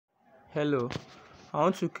Hello, I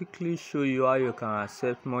want to quickly show you how you can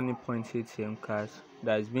accept Moniepoint ATM cards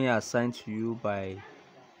that is being assigned to you by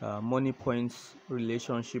Moniepoint's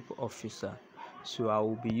relationship officer. So I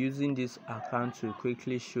will be using this account to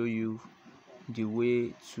quickly show you the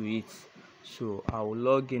way to it. So I will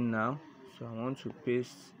log in now. So I want to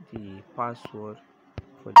paste the password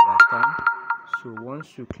for the account. So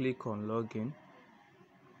once you click on login,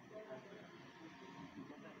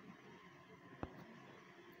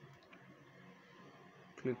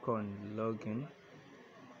 click on login.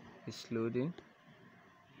 It's loading.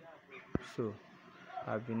 So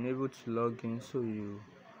I've been able to log in. So you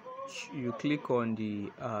click on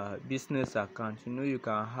the business account. You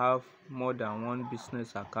can have more than one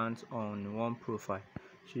business account on one profile.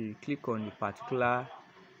 So you click on the particular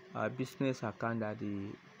business account that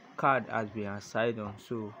the card has been assigned on.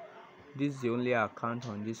 So this is the only account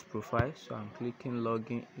on this profile, so I'm clicking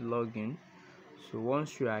login. So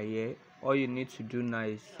once you are here, all you need to do now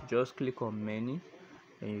is just click on menu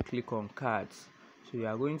and you click on cards. So you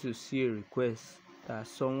are going to see a request that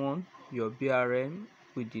someone, your BRM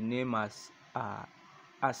with the name as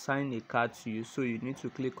assign a card to you. So you need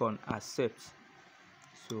to click on accept.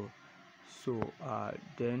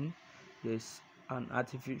 Then there's an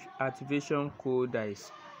activation code that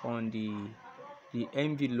is on the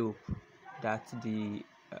envelope that the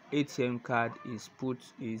ATM card is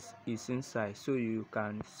inside. So you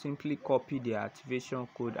can simply copy the activation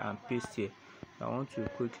code and paste here. I want to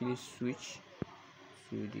quickly switch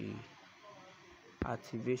to the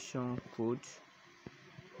activation code.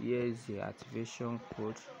 Here is the activation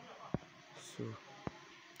code, so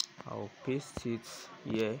I'll paste it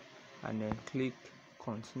here and then click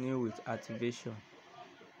continue with activation.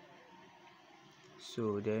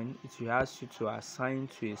 So then it will ask you to assign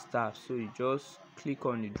to a staff, so you just click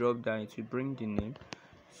on the drop down. It will bring the name,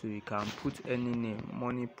 so you can put any name,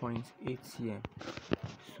 Moniepoint ATM.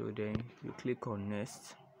 So then you click on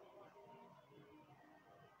next.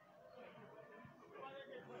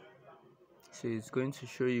 So it's going to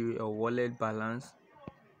show you a wallet balance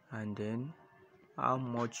and then how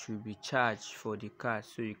much you'll be charged for the card.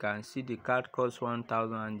 So you can see the card costs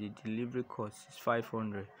 1,000 and the delivery cost is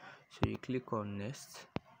 500. So you click on next,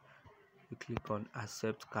 you click on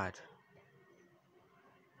accept card.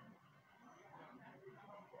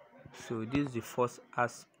 So this is the first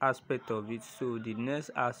aspect of it. So the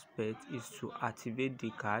next aspect is to activate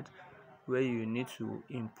the card, where you need to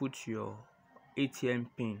input your ATM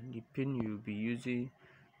pin, the pin you'll be using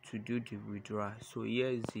to do the withdrawal. So here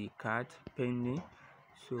is the card pending.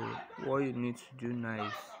 So what you need to do now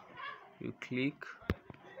is you click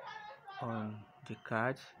on the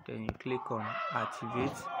card, then you click on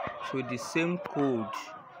activate. So the same code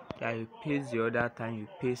that you paste the other time, you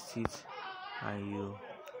paste it and you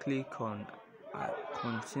click on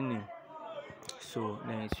continue. So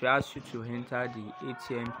then it will ask you to enter the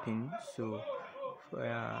ATM pin. So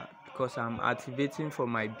because I'm activating for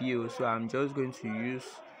my BO, so I'm just going to use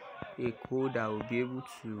a code that will be able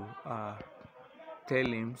to tell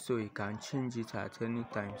him, so he can change it at any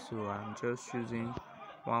time. So I'm just using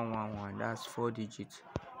 111, that's 4 digits.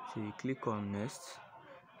 So you click on next.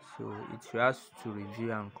 So it will ask you to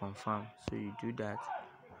review and confirm. So you do that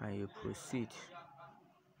and you proceed.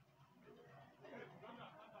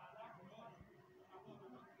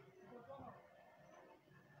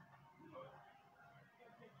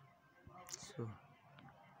 So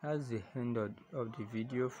that's the end of the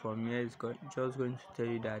video. From here, it's just going to tell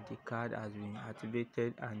you that the card has been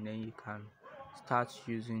activated, and then you can start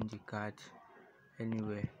using the card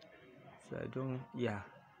anywhere. So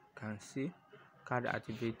can see card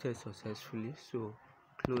activated successfully. So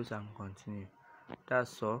close and continue.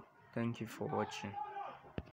 That's all. Thank you for watching.